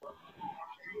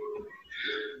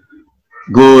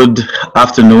Good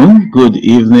afternoon, good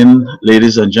evening,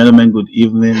 ladies and gentlemen, good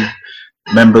evening,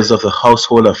 members of the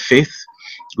household of faith.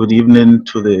 Good evening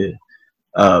to the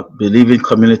believing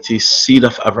community, seed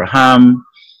of Abraham,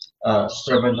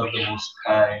 servant of the Most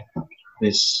High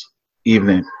this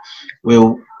evening. We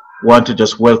want to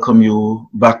just welcome you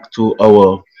back to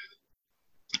our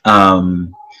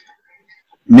um,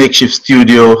 makeshift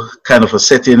studio kind of a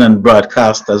setting and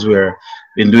broadcast as we're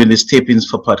been doing these tapings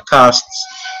for podcasts.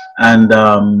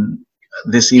 And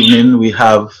this evening we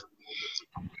have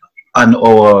on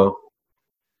our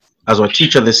as our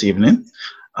teacher this evening,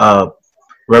 uh,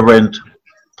 Reverend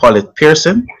Paulette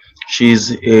Pearson.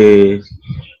 She's a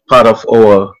part of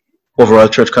our overall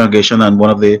church congregation and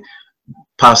one of the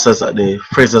pastors at the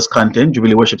Fraser's Content,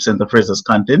 Jubilee Worship Center Fraser's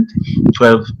Content,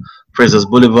 12 Fraser's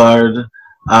Boulevard,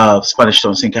 Spanish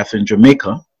Town, St. Catherine,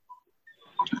 Jamaica,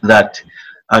 that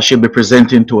she'll be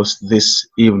presenting to us this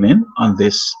evening on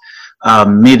this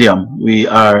medium. We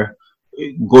are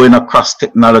going across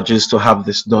technologies to have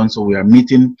this done, so we are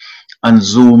meeting on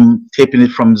Zoom, taping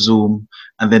it from Zoom,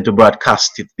 and then to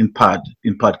broadcast it in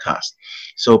podcast.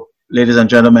 So, ladies and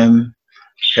gentlemen,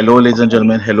 hello, ladies and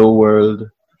gentlemen, hello, world,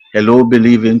 hello,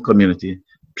 believing community.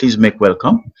 Please make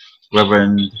welcome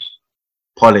Reverend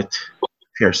Paulette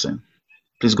Pearson.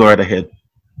 Please go right ahead,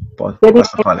 Good Pastor evening,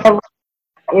 Paulette. everyone.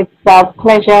 It's a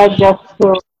pleasure just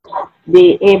to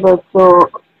be able to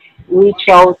reach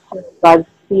out to God's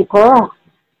people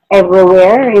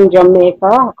everywhere in Jamaica,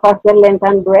 across the length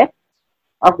and breadth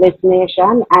of this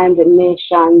nation and the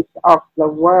nations of the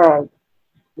world.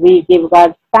 We give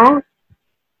God thanks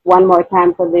one more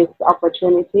time for this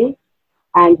opportunity,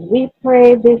 and we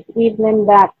pray this evening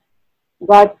that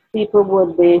God's people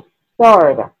would be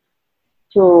stirred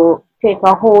to take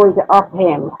a hold of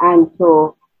Him and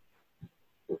to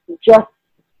just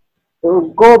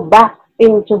to go back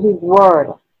into His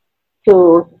Word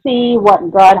to see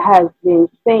what God has been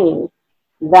saying,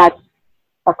 that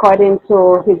according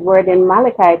to His Word in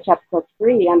Malachi chapter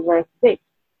 3 and verse 6,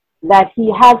 that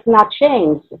He has not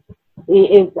changed. He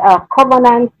is a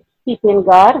covenant keeping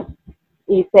God.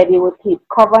 He said He would keep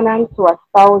covenant to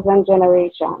 1,000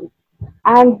 generations.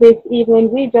 And this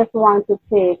evening, we just want to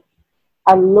take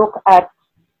a look at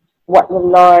what the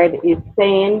Lord is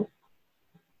saying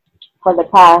for the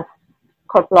past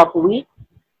couple of weeks.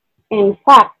 In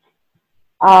fact,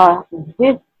 uh,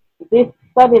 this this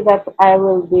study that I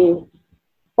will be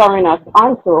throwing us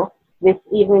onto this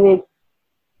evening is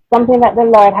something that the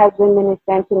Lord has been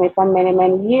ministering to me for many,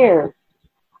 many years.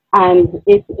 And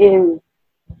it is,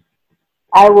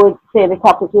 I would say the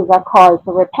topic is a call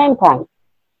to repentance.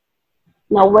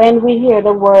 Now, when we hear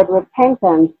the word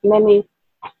repentance, many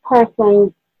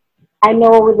persons, I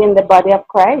know within the body of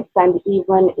Christ, and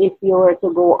even if you were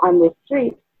to go on the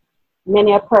street,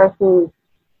 many persons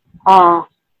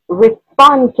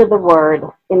respond to the word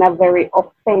in a very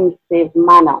offensive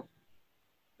manner.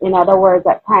 In other words,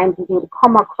 at times it would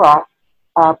come across,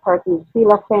 persons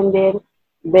feel offended,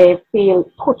 they feel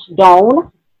pushed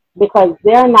down because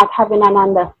they're not having an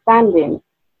understanding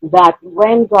that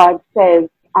when God says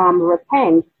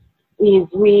repent, He's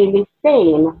really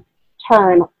saying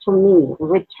turn to me,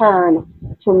 return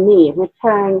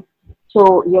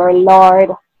to your Lord,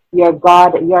 your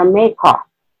God, your Maker.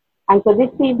 And so this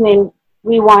evening,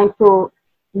 we want to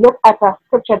look at a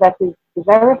scripture that is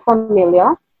very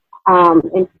familiar.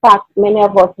 In fact, many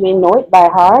of us may know it by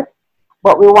heart,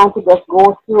 but we want to just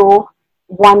go through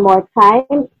one more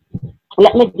time.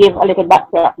 Let me give a little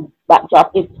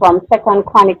backdrop. It's from Second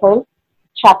Chronicles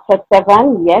chapter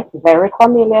 7. Yes, very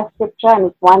familiar scripture, and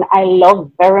it's one I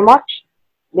love very much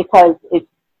because it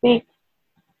speaks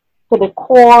to the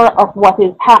core of what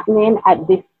is happening at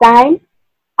this time,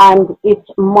 and it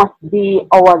must be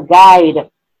our guide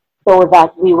so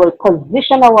that we will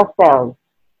position ourselves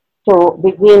to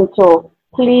begin to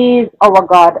please our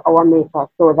God, our Maker,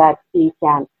 so that He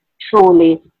can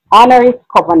truly honor His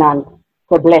covenant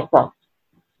to bless us.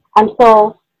 And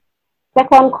so,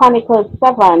 Second Chronicles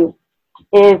 7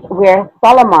 is where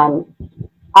Solomon,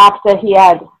 after he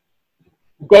had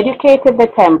dedicated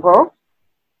the temple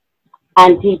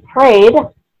and he prayed,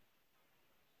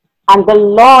 and the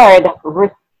Lord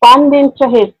responding to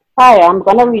his prayer, I'm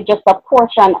going to read just a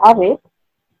portion of it.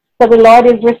 So the Lord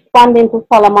is responding to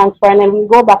Solomon's prayer, and we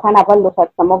go back and have a look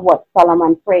at some of what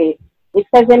Solomon prayed. It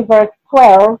says in verse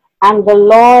 12, and the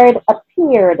Lord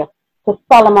appeared to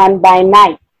Solomon by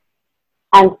night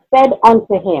and said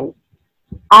unto him,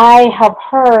 I have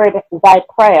heard thy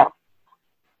prayer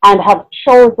and have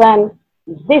chosen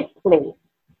this place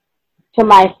to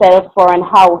myself for an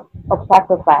house of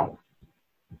sacrifice.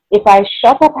 If I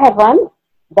shut up heaven,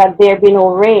 that there be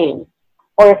no rain,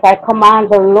 or if I command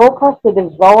the locusts to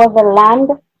devour the land,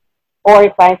 or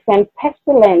if I send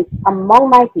pestilence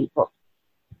among my people,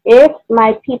 if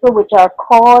my people which are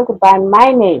called by my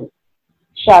name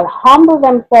shall humble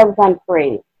themselves and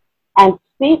pray, and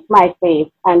seek my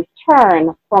face, and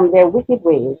turn from their wicked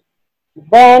ways,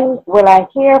 then will I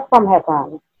hear from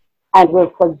heaven, and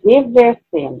will forgive their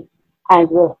sin, and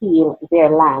will heal their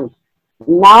land.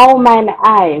 Now mine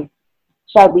eyes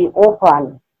shall be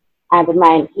open, and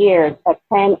mine ears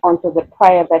attend unto the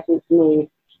prayer that is made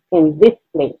in this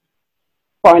place.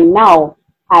 For now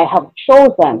I have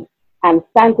chosen and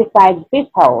sanctified this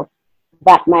house,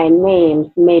 that my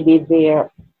name may be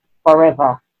there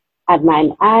forever, and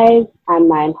mine eyes and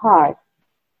mine heart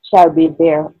shall be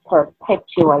there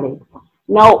perpetually.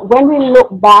 Now, when we look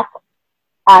back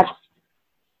at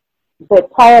the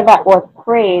prayer that was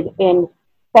prayed in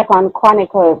Second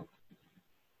Chronicles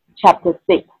chapter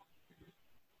 6,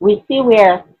 we see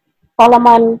where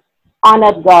Solomon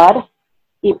honored God.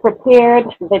 He prepared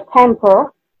the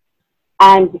temple,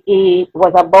 and he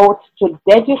was about to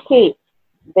dedicate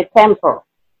the temple.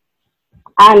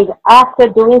 And after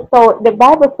doing so, the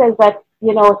Bible says that,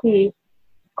 he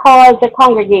called the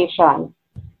congregation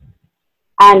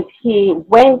and he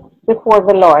went before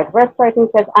the Lord. Verse 13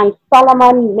 says, and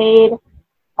Solomon made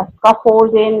a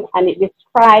scaffolding, and it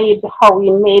described how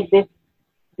he made this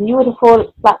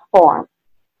beautiful platform.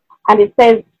 And it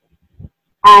says,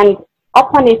 and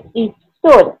upon it he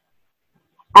stood,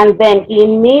 and then he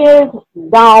kneeled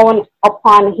down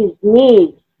upon his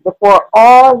knees before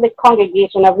all the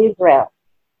congregation of Israel,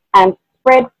 and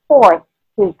spread forth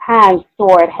his hands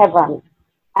toward heaven,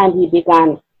 and he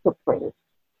began to pray.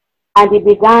 And he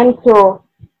began to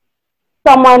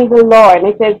summon the Lord. And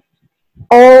he says,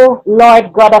 O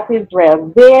Lord God of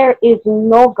Israel, there is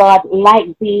no God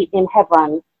like thee in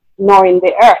heaven, nor in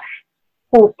the earth,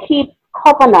 who keeps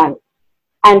covenant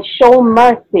and show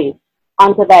mercy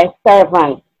unto thy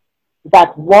servants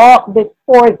that walk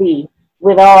before thee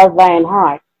with all thine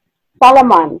heart.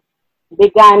 Solomon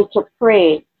began to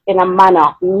pray in a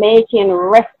manner making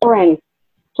reference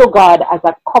to God as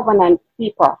a covenant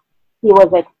keeper. He was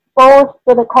exposed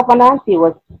to the covenant, he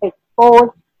was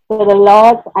exposed to the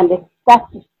laws and the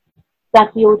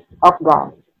statutes of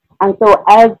God. And so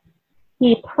as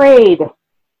he prayed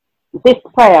this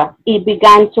prayer, he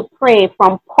began to pray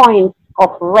from points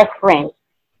of reference.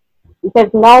 He says,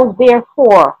 now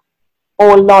therefore,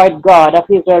 O Lord God of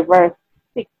Israel, verse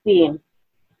 16,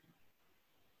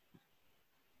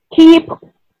 keep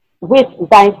with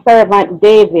thy servant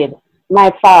David,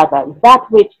 my father, that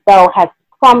which thou hast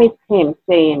promised him,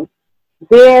 saying,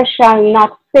 there shall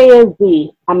not fail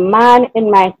thee a man in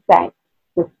my sight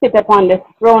to sit upon the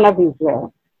throne of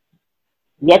Israel.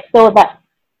 Yet so that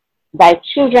thy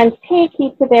children take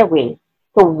heed to their ways,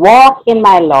 to walk in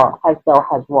my law as thou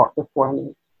hast walked before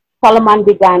me. Solomon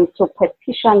began to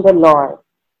petition the Lord,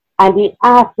 and he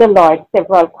asked the Lord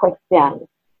several questions.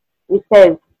 He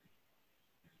says,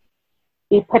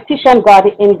 he petitioned God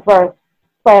in verse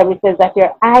 12. It says that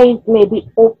your eyes may be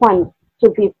open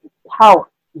to this house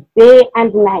day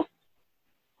and night,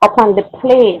 upon the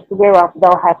place whereof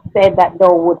thou hast said that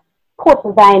thou would put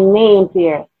thy name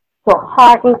there, to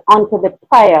hearken unto the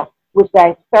prayer which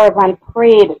thy servant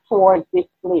prayed towards this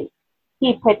place.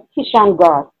 He petitioned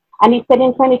God. And he said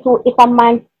in 22, if a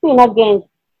man sin against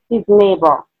his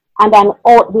neighbor, and an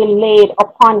oath be laid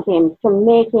upon him to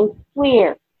make him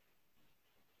swear,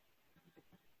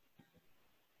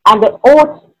 and the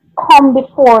oath come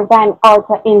before thine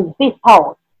altar in this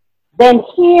house, then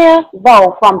hear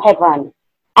thou from heaven,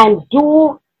 and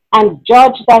do and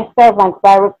judge thy servant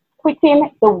by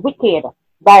requiting the wicked,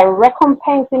 by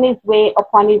recompensing his way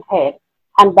upon his head,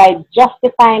 and by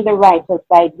justifying the righteous,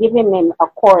 by giving him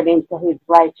according to his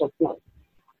righteousness.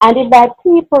 And if thy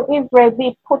people Israel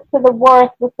be put to the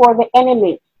worst before the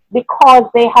enemy, because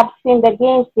they have sinned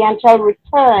against thee, and shall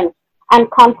return and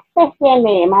confess their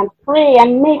name, and pray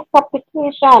and make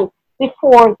supplication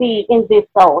before thee in this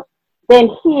house, then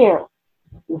hear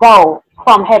thou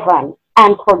from heaven,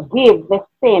 and forgive the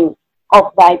sin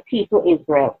of thy people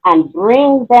Israel, and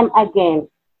bring them again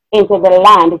into the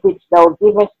land which thou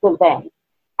givest to them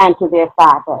and to their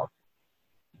fathers.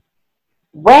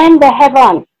 When the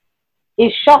heaven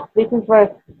is shut, this is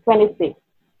verse 26,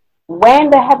 when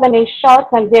the heaven is shut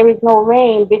and there is no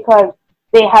rain because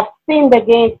they have sinned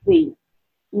against thee,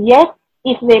 yet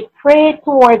if they pray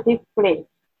toward this place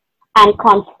and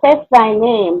confess thy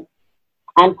name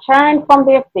and turn from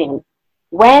their sins,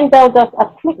 when thou dost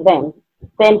afflict them,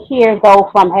 then hear thou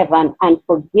from heaven and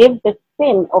forgive the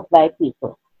sin of thy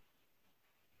people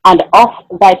and of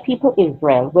thy people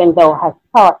Israel, when thou hast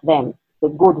taught them the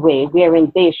good way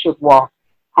wherein they should walk,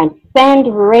 and send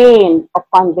rain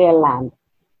upon their land,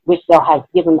 which thou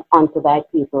hast given unto thy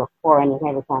people for an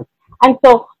inheritance. And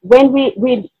so when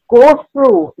we go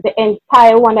through the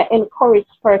entire, I want to encourage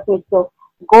persons to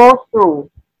go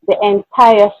through the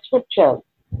entire scriptures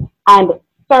and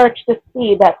search to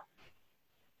see that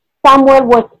Samuel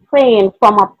was praying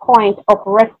from a point of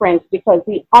reference because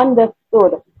he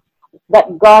understood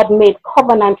that God made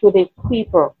covenant with his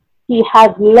people. He has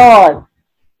laws,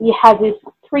 he has his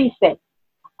precepts,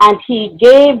 and he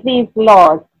gave these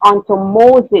laws unto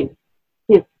Moses,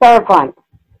 his servant,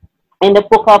 in the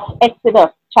book of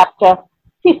Exodus, chapter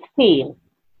 15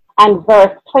 and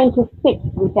verse 26.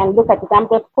 We can look at it. I'm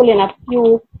just pulling a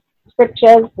few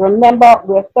scriptures. Remember,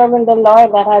 we're serving the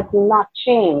Lord that has not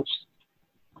changed.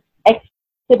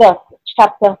 Exodus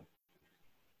chapter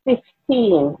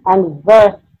 15 and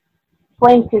verse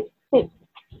 26.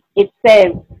 It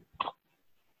says,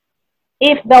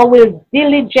 if thou wilt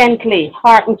diligently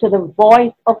hearken to the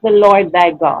voice of the Lord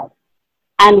thy God,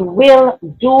 and will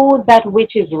do that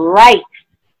which is right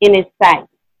in his sight,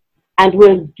 and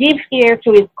will give ear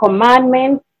to his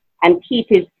commandments and keep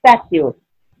his statutes,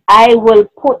 I will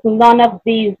put none of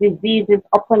these diseases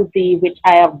upon thee which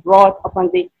I have brought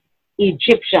upon the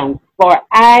Egyptians, for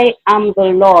I am the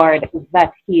Lord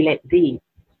that healeth thee.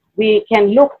 We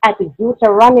can look at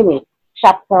Deuteronomy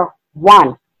chapter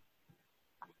 1.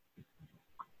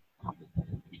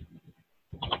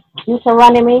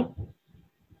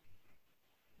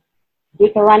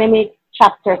 Deuteronomy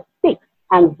chapter 6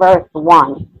 and verse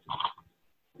 1.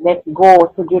 Let's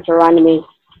go to Deuteronomy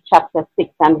chapter 6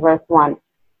 and verse 1.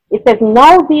 It says,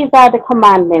 now these are the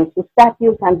commandments, the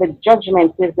statutes, and the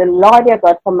judgments which the Lord your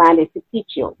God commanded to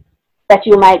teach you, that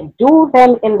you might do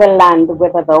them in the land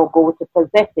whither thou go to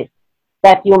possess it,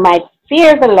 that you might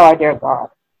fear the Lord your God,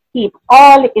 keep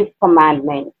all his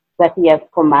commandments that he has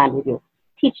commanded you.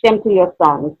 Teach them to your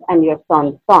sons and your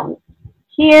sons' sons.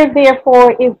 Hear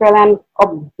therefore, Israel, and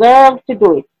observe to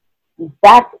do it,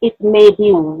 that it may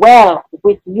be well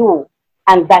with you,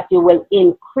 and that you will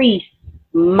increase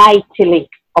mightily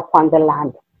upon the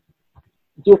land.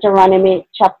 Deuteronomy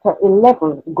chapter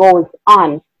 11 goes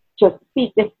on to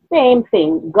speak the same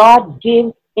thing. God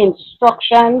gives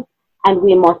instructions, and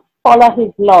we must follow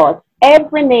his laws.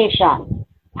 Every nation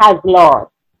has laws,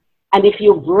 and if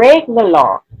you break the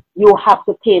law, you have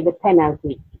to pay the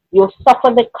penalty. You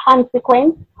suffer the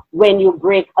consequence when you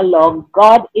break a law.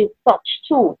 God is such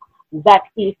too, that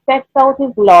he sets out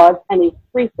his laws and his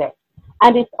precepts.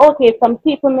 And it's okay, some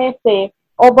people may say,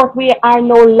 oh, but we are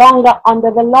no longer under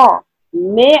the law.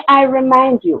 May I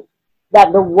remind you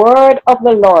that the word of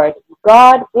the Lord,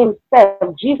 God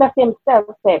himself, Jesus himself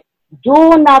said,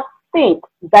 do not think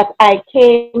that I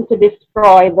came to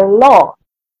destroy the law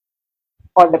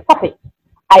or the prophets.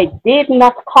 I did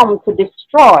not come to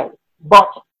destroy, but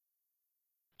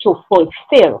to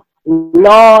fulfill.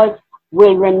 Laws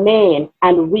will remain,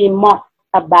 and we must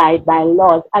abide by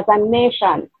laws as a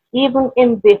nation. Even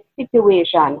in this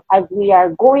situation, as we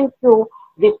are going through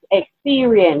this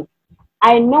experience,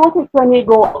 I notice when we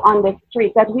go on the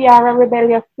street that we are a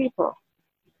rebellious people.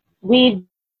 We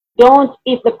don't,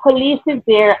 if the police is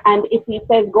there and if he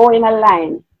says go in a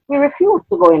line, we refuse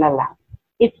to go in a line.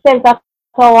 It says that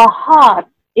our heart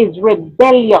is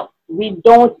rebellious. We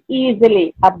don't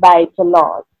easily abide to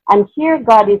laws. And here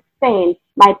God is saying,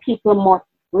 my people must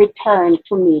return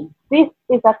to me. This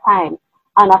is a time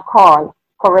and a call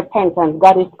for repentance.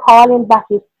 God is calling back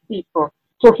his people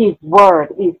to his word.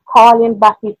 He's calling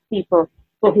back his people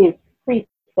to his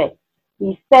precepts.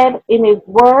 He said in his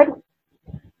word,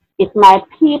 if my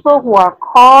people who are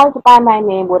called by my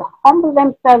name would humble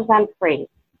themselves and pray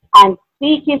and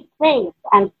seek his face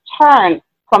and turn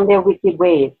from their wicked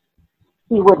ways,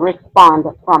 he would respond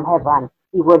from heaven.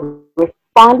 He would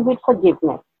respond with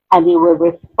forgiveness, and he will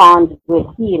respond with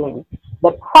healing.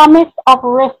 The promise of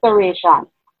restoration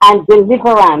and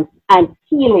deliverance and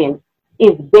healing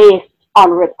is based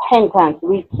on repentance.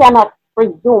 We cannot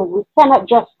presume, we cannot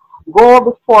just go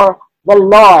before the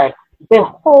Lord, the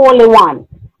Holy One,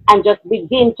 and just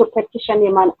begin to petition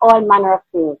him on all manner of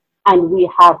things, and we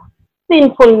have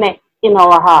sinfulness in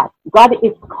our heart. God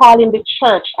is calling the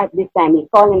church at this time. He's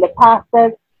calling the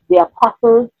pastors, the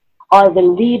apostles, or the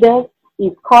leaders.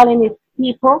 He's calling his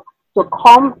people to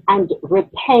come and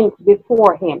repent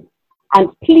before him and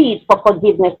plead for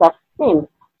forgiveness of sin.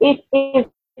 It is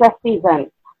a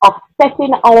season of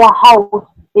setting our house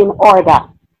in order.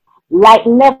 Like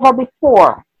never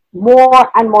before, more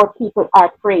and more people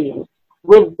are praying.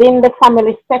 Within the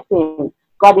family setting,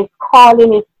 God is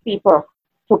calling his people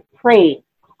to pray.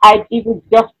 I even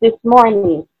just this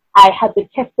morning, I had the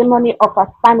testimony of a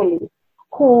family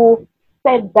who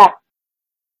said that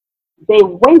they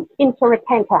went into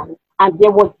repentance, and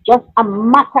there was just a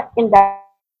matter in that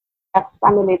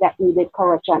family that needed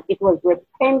correction. It was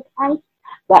repentance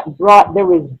that brought the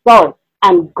result,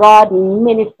 and God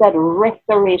ministered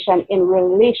restoration in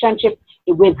relationship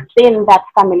within that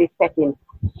family setting.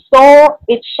 So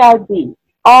it shall be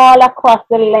all across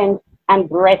the length and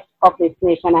breadth of this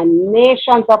nation and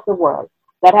nations of the world,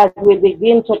 that as we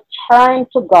begin to turn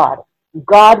to God,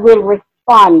 God will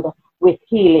respond with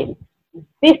healing.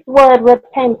 This word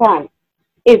repentance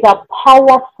is a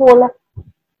powerful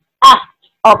act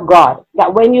of God.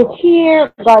 That when you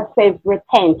hear God says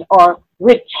repent or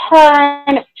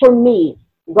return to me,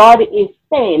 God is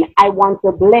saying, I want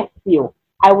to bless you.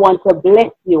 I want to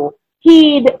bless you.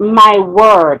 Heed my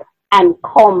word and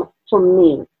come to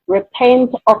me.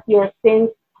 Repent of your sins.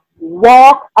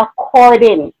 Walk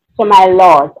according to my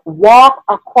laws. Walk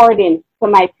according to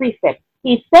my precepts.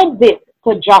 He said this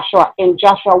to Joshua in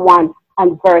Joshua 1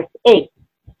 and verse 8.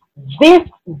 This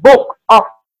book of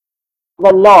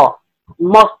the law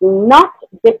must not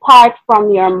depart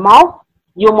from your mouth.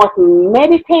 You must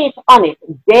meditate on it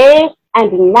day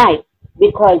and night,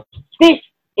 because this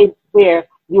is where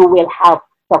you will have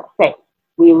success.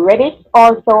 We read it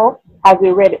also, as we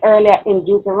read earlier in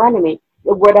Deuteronomy.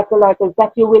 The word of the Lord says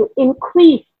that you will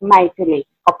increase mightily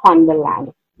upon the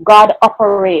land. God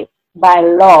operates by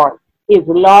laws. His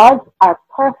laws are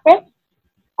perfect,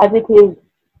 as it is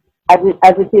as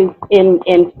it is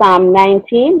in Psalm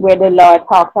 19, where the Lord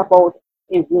talks about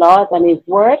his laws and his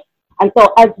word. And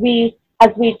so as we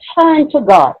turn to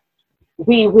God,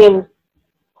 we will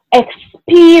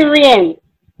experience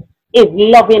his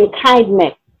loving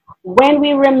kindness. When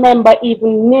we remember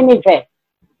even Nineveh,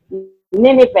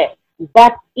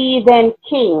 that even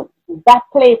king, that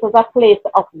place was a place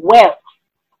of wealth.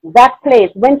 That place,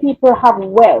 when people have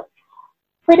wealth,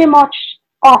 pretty much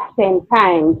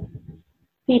oftentimes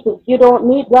people, you don't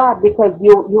need God, because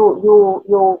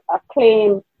you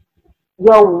claim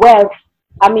your wealth.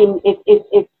 I mean, it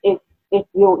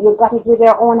you got it with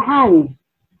your own hands.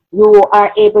 You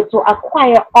are able to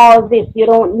acquire all this. You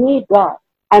don't need God.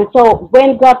 And so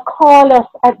when God calls us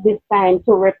at this time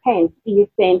to repent, he is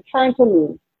saying, turn to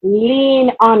me,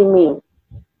 lean on me.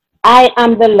 I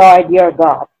am the Lord your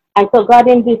God. And so God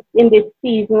in this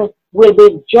season will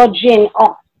be judging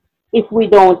us if we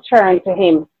don't turn to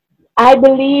him. I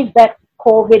believe that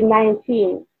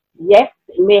COVID-19, yes,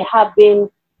 may have been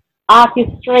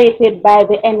orchestrated by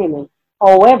the enemy.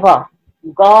 However,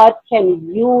 God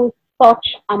can use such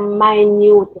a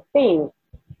minute thing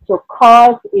to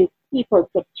cause his people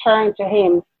to turn to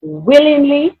him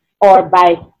willingly or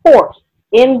by force.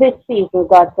 In this season,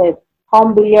 God says,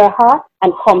 humble your heart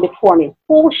and come before me.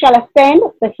 Who shall ascend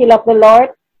the hill of the Lord?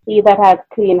 He that has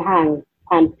clean hands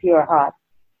and pure heart.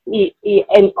 He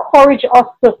encouraged us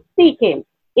to seek him.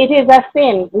 It is a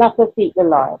sin not to seek the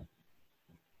Lord.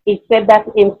 He said that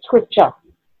in scripture,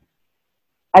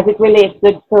 as it relates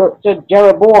to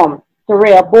Jeroboam, to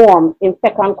Rehoboam in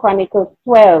 2 Chronicles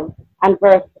 12 and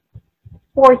verse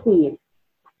 14.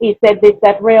 He said this,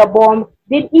 that Rehoboam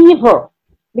did evil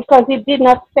because he did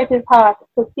not set his heart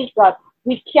to seek God.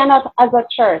 We cannot, as a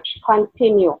church,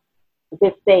 continue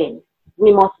the same.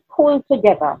 We must pull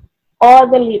together all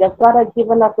the leaders. God has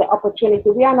given us the opportunity.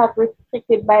 We are not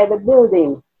restricted by the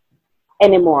building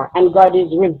anymore, and God is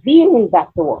revealing that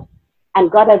to us.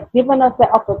 And God has given us the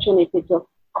opportunity to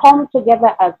come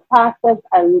together as pastors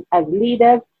and as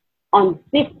leaders on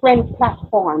different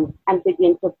platforms and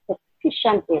begin to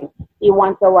petition him. He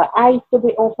wants our eyes to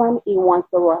be open. He wants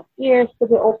our ears to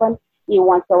be open. He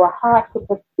wants our heart to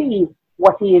perceive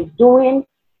what he is doing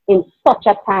in such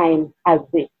a time as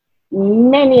this.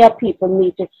 Many a people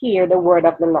need to hear the word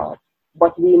of the Lord,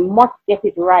 but we must get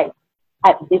it right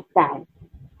at this time.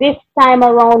 This time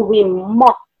around, we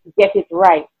must get it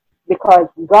right, because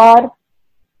God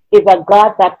is a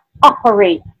God that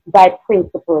operates by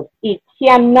principles. He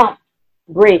cannot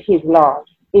break his laws.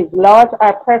 His laws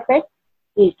are perfect.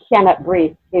 He cannot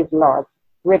break his laws.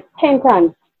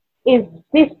 Repentance is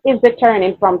the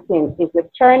turning from sin, is the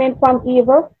turning from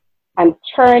evil and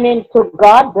turning to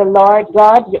God, the Lord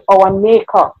God, our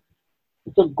maker,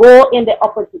 to go in the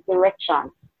opposite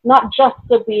direction, not just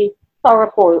to be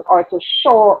sorrowful or to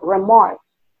show remorse,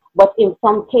 but in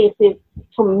some cases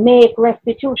to make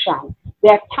restitution.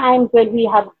 There are times when we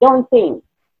have done things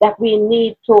that we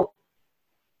need to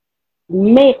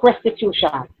make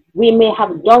restitution. We may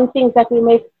have done things that we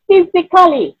may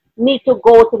physically need to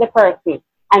go to the person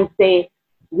and say,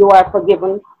 you are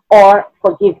forgiven or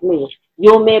forgive me.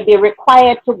 You may be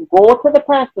required to go to the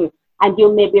person and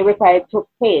you may be required to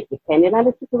pay, depending on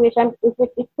the situation.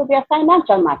 It could be a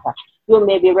financial matter. You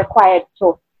may be required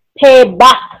to pay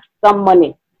back some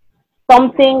money,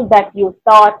 something that you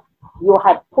thought you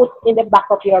had put in the back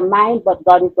of your mind, but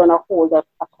God is going to hold us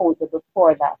accountable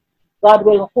for that. God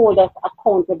will hold us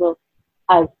accountable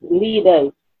as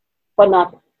leaders for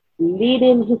not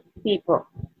leading his people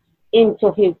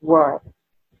into his word.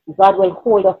 God will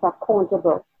hold us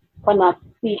accountable for not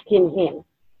seeking him.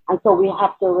 And so we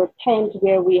have to repent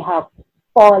where we have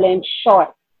fallen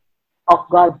short of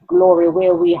God's glory,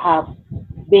 where we have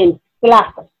been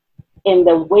slack in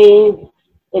the ways,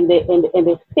 in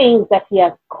the things that he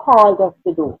has called us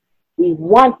to do. He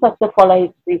wants us to follow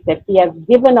his precepts. He has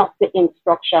given us the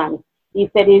instructions. He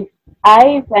said his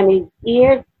eyes and his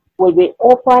ears will be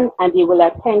open and he will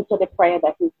attend to the prayer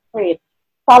that he prayed.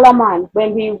 Solomon,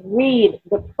 when we read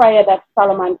the prayer that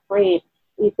Solomon prayed,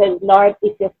 he says, Lord,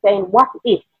 if you're saying, what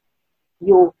if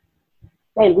you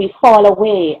then we fall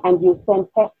away and you send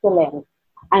pestilence,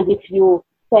 and if you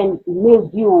send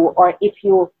mildew, or if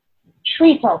you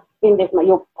treat us in this manner,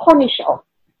 you punish us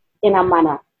in a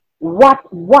manner, what,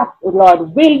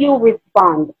 Lord, will you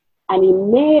respond? And he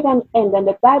made an end. And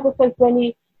the Bible says when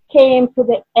he came to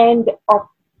the end of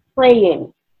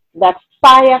praying, that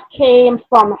fire came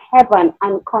from heaven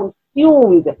and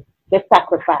consumed the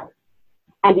sacrifice.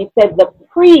 And he said the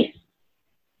priest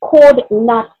could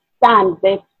not stand.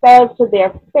 They fell to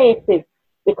their faces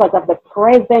because of the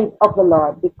presence of the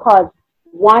Lord, because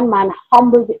one man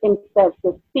humbled himself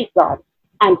to seek God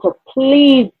and to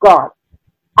please God,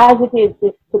 as it is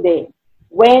this today.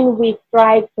 When we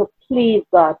strive to please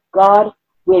God, God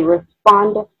will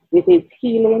respond with his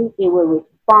healing. He will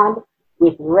respond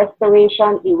with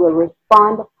restoration. He will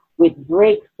respond with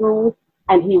breakthroughs,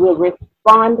 and he will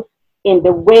respond in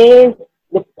the ways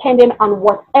depending on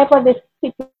whatever the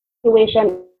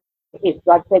situation is.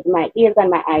 God said, my ears and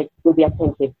my eyes will be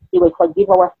attentive. He will forgive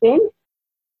our sins.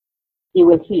 He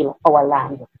will heal our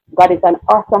land. God is an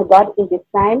awesome God in this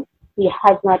time. He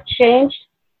has not changed.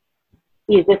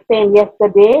 He is the same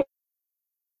yesterday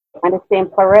and the same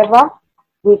forever.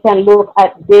 We can look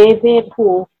at David,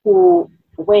 who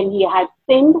when he had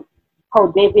sinned, how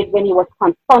David, when he was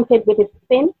confronted with his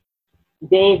sin,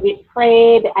 David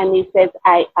prayed and he says,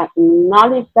 I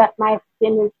acknowledge that my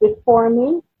sin is before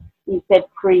me. He said,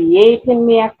 create in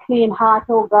me a clean heart,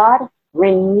 O God.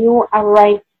 Renew a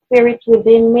right spirit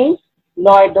within me.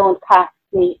 Lord, don't cast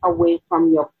me away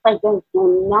from your presence.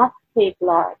 Do not take,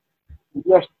 Lord,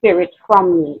 your spirit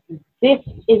from me. This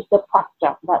is the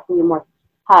posture that we must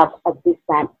have at this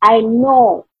time. I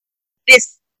know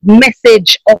this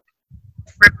message of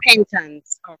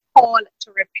repentance or call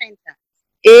to repentance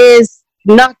is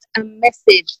not a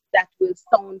message that will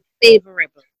sound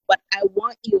favorable, but I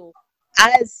want you,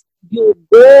 as you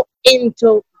go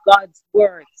into God's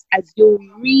words, as you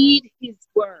read his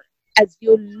word, as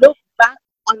you look back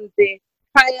on the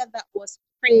prayer that was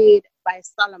prayed by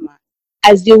Solomon,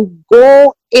 as you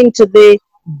go into the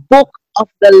book of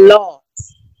the laws,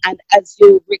 and as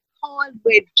you recall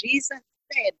where Jesus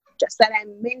said, just that I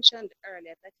mentioned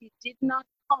earlier, that he did not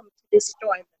come to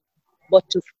destroy them, but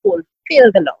to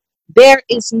fulfill the law. There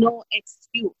is no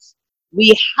excuse.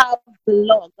 We have the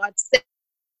law. God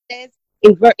says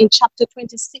in chapter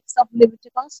 26 of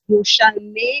Leviticus, you shall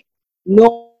make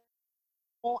no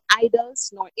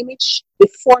idols nor image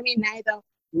before me, neither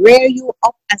rear you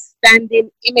up a standing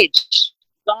image.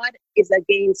 God is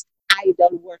against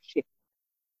idol worship.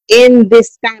 In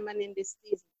this time and in this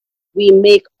season, we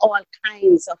make all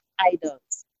kinds of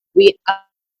idols. We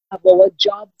have our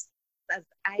jobs as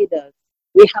idols.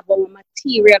 We have our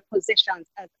material possessions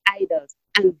as idols.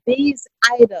 And these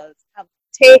idols have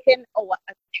taken our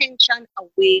attention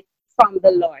away from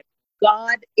the Lord.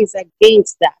 God is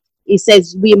against that. He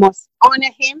says we must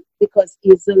honor him because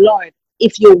he is the Lord.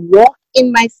 If you walk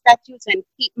in my statutes and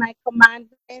keep my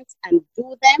commandments and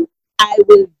do them, I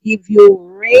will give you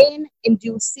rain in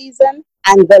due season,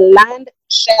 and the land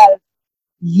shall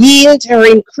yield her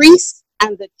increase,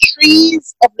 and the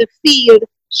trees of the field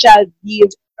shall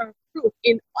yield her fruit.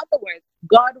 In other words,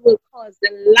 God will cause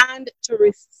the land to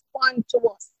respond to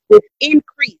us with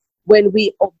increase when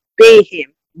we obey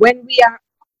him, when we are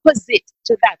opposite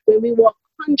to that, when we walk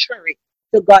contrary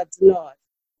to God's laws,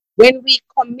 when we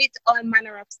commit all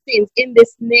manner of sins in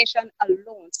this nation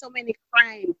alone, so many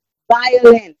crimes,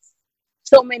 violence,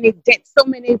 so many deaths, so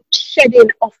many shedding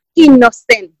of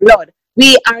innocent blood.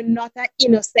 We are not an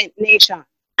innocent nation.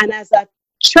 And as a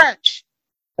church,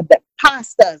 the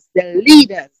pastors, the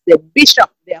leaders, the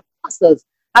bishops, the apostles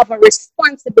have a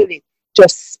responsibility to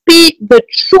speak the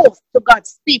truth to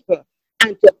God's people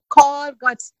and to call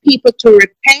God's people to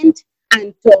repent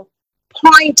and to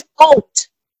point out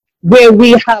where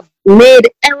we have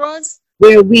made errors,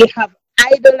 where we have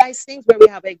idolized things, where we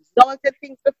have exalted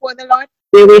things before the Lord,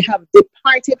 where we have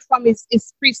departed from his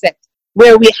precepts,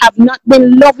 where we have not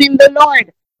been loving the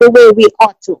Lord the way we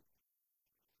ought to.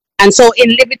 And so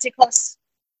in Leviticus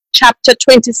chapter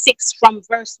 26, from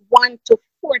verse 1 to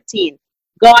 14,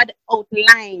 God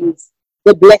outlines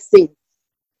the blessings.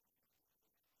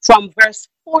 From verse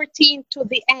 14 to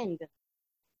the end,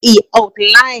 he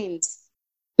outlines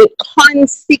the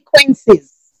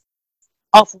consequences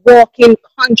of walking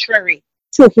contrary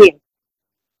to him.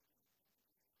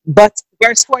 But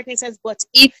verse 14 says, but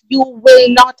if you will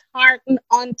not hearken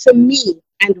unto me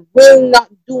and will not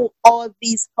do all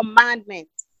these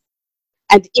commandments,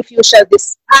 and if you shall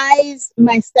despise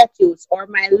my statutes or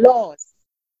my laws,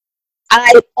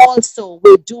 I also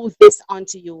will do this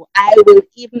unto you. I will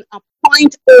even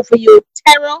appoint over you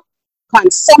terror,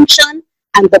 consumption,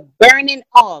 and the burning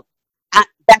of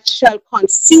that shall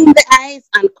consume the eyes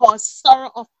and cause sorrow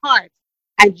of heart.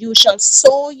 And you shall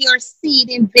sow your seed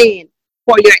in vain,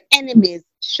 for your enemies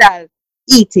shall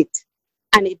eat it.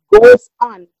 And it goes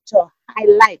on to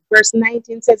highlight. Verse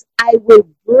 19 says, I will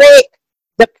break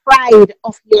the pride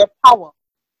of your power,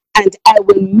 and I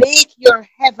will make your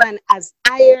heaven as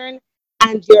iron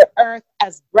and your earth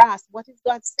as brass. What is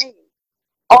God saying?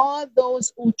 All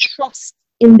those who trust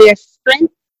in their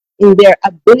strength, in their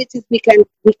abilities, we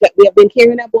have been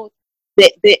hearing about the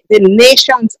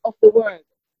nations of the world,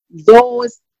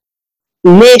 those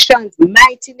nations,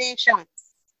 mighty nations,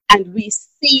 and we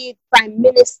see prime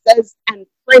ministers and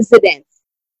presidents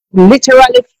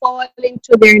literally falling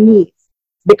to their knees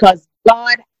because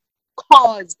God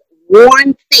caused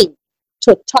one thing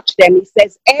to touch them. He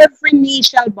says, every knee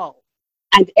shall bow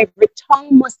and every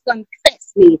tongue must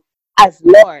confess me as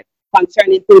Lord,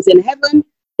 concerning things in heaven,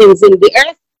 things in the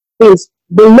earth, things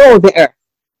below the earth.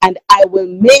 And I will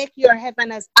make your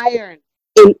heaven as iron.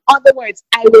 In other words,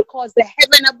 I will cause the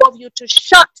heaven above you to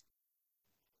shut,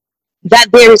 that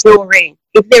there is no rain.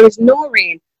 If there is no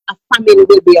rain, a famine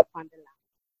will be upon the land.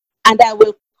 And I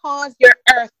will cause your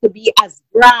earth to be as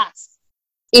grass.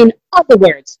 In other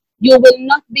words, you will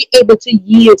not be able to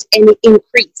yield any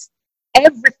increase.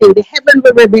 Everything, the heaven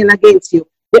will rebel against you.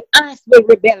 The earth will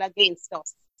rebel against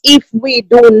us if we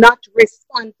do not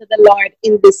respond to the Lord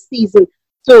in this season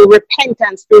through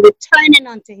repentance, through returning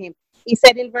unto him. He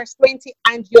said in verse 20,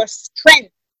 and your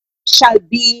strength shall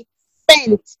be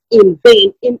spent in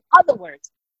vain. In other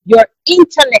words, your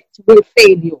intellect will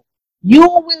fail you. You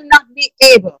will not be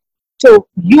able to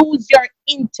use your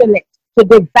intellect to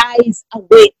devise a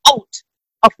way out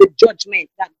of the judgment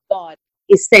that God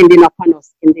is sending upon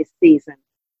us in this season.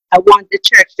 I want the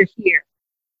church to hear,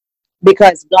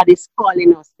 because God is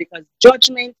calling us, because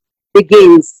judgment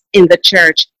begins in the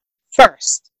church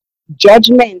first.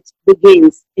 Judgment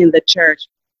begins in the church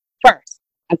first.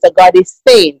 And so God is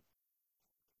saying,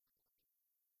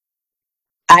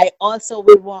 I also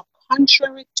will walk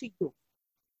contrary to you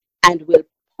and will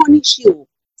punish you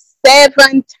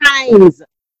 7 times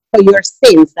for your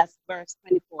sins. That's verse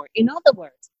 24. In other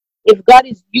words, if God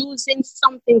is using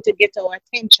something to get our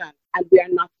attention and we are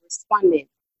not responding,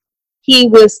 he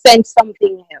will send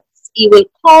something else. He will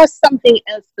cause something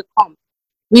else to come.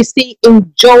 We see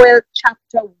in Joel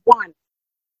chapter 1,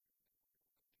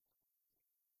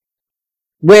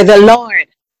 where the Lord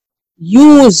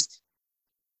used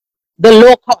the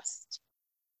locust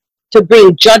to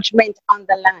bring judgment on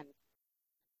the land.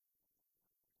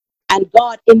 And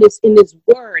God, in his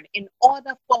word, in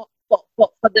order for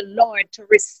the Lord to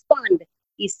respond,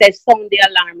 he says, sound the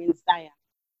alarm in Zion,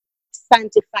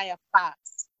 sanctify a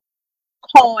fast,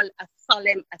 call a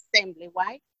solemn assembly.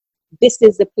 Why? This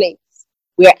is the place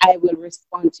where I will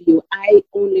respond to you. I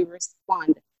only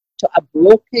respond to a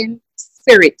broken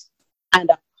spirit and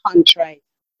a contrite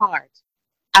heart.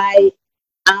 I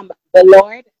am the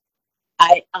Lord.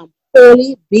 I am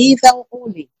holy. Be thou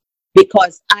holy,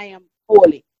 because I am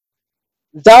holy.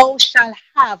 Thou shalt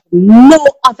have no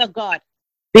other God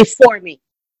before me.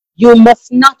 You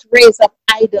must not raise up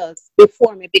idols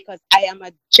before me, because I am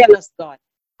a jealous God.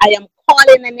 I am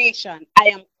calling a nation. I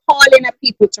am calling a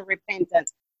people to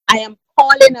repentance. I am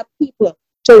calling a people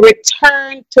to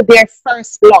return to their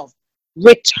first love.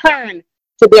 Return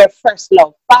to their first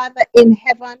love. Father in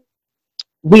heaven,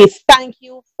 we thank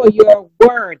you for your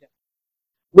word.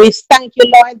 We thank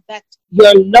you, Lord, that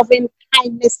your loving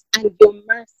kindness and your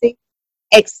mercy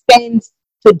extends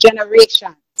to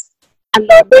generations. And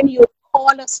Lord, when you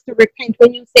call us to repent,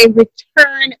 when you say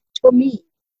return to me,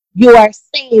 you are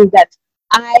saying that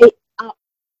I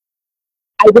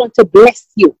want to bless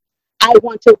you. I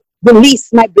want to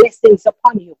release my blessings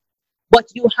upon you. But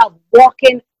you have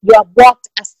walked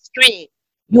astray.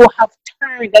 You have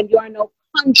turned and you are now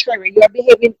contrary. You are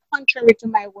behaving contrary to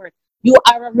my word. You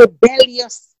are a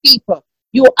rebellious people.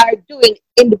 You are doing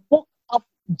in the book of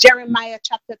Jeremiah,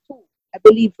 chapter 2, I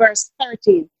believe, verse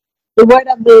 13. The word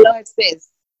of the Lord says,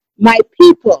 my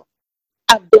people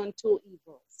have done two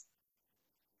evils.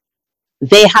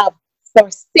 They have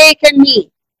forsaken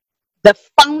me, the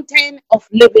fountain of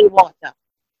living water,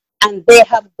 and they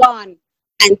have gone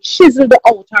and chiseled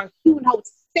out or hewn out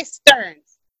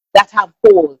cisterns that have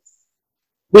holes.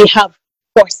 We have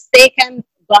forsaken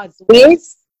God's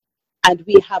ways and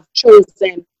we have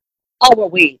chosen our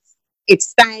ways.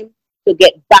 It's time to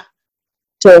get back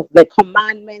to the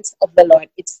commandments of the Lord.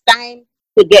 It's time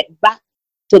to get back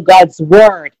to God's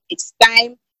word. It's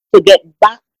time to get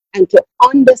back and to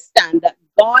understand that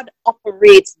God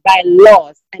operates by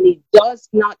laws and he does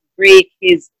not break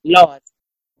his laws.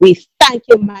 We thank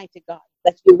you, mighty God,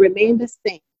 that you remain the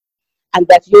same and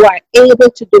that you are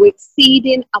able to do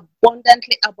exceeding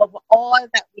abundantly above all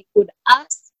that we could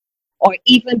ask or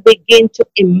even begin to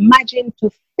imagine, to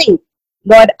think,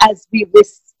 Lord, as we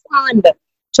respond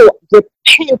to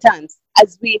repentance,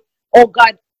 as we, oh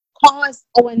God, cause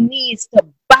our knees to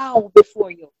bow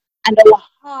before you and our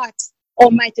hearts,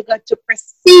 Almighty God, to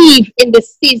perceive in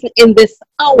this season, in this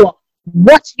hour,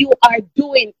 what you are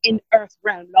doing in earth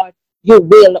realm, Lord, you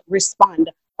will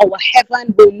respond. Our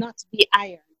heaven will not be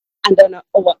iron, and then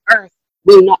our earth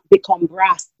will not become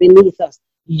brass beneath us.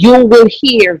 You will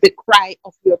hear the cry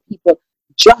of your people,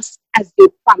 just as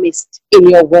you promised in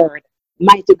your word.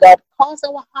 Mighty God, cause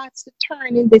our hearts to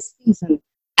turn in this season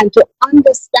and to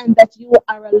understand that you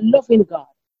are a loving God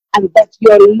and that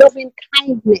your loving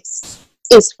kindness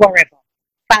is forever.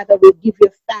 Father, we give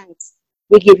you thanks,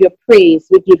 we give you praise,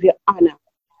 we give you honor,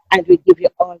 and we give you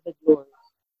all the glory.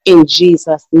 In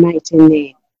Jesus' mighty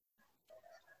name.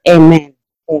 Amen.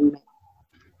 Amen.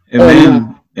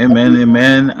 Amen. Amen.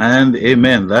 Amen. And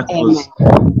amen. That was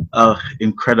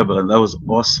incredible. And that was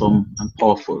awesome and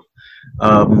powerful.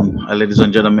 Ladies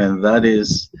and gentlemen, that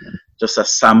is just a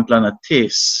sample and a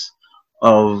taste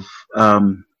of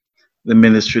the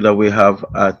ministry that we have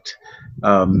at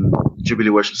Jubilee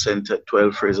Worship Center,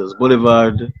 12 Fraser's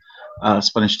Boulevard,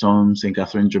 Spanish Town, St.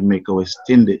 Catherine, Jamaica, West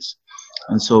Indies.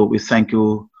 And so we thank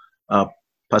you,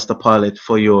 Pastor Paulette,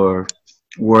 for your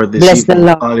word this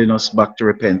evening, calling us back to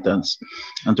repentance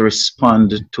and to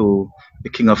respond to the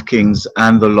King of Kings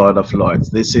and the Lord of Lords.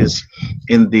 This is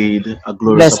indeed a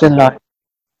glorious opportunity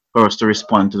for us to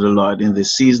respond to the Lord in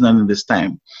this season and in this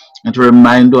time, and to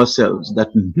remind ourselves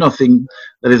that nothing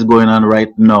that is going on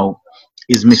right now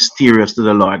is mysterious to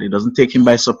the Lord. It doesn't take him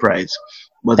by surprise.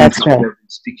 But that's right.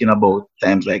 Speaking about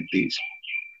times like these.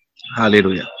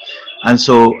 Hallelujah. And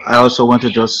so I also want to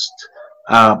just,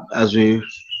 as we,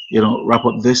 wrap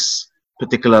up this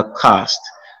particular cast,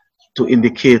 to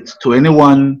indicate to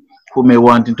anyone who may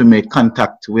want to make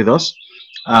contact with us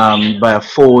by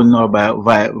phone or via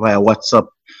WhatsApp.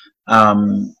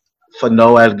 For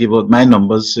now, I'll give out my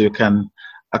numbers so you can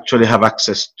actually have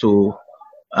access to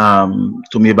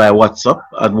me by WhatsApp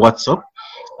at WhatsApp.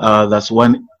 That's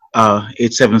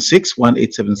 876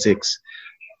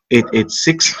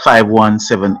 886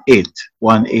 5178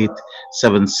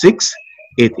 1876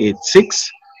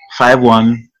 886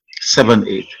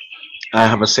 5178. I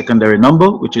have a secondary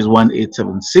number which is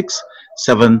 1876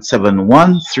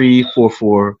 771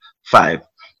 3445.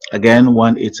 Again,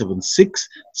 1876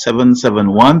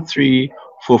 771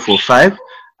 3445.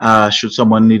 Should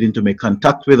someone needing to make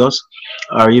contact with us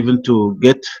or even to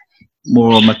get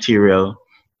more material,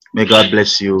 may God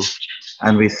bless you,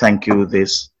 and we thank you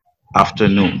this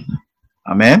afternoon.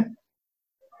 Amen.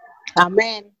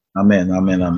 Amen. Amen. Amen. Amen.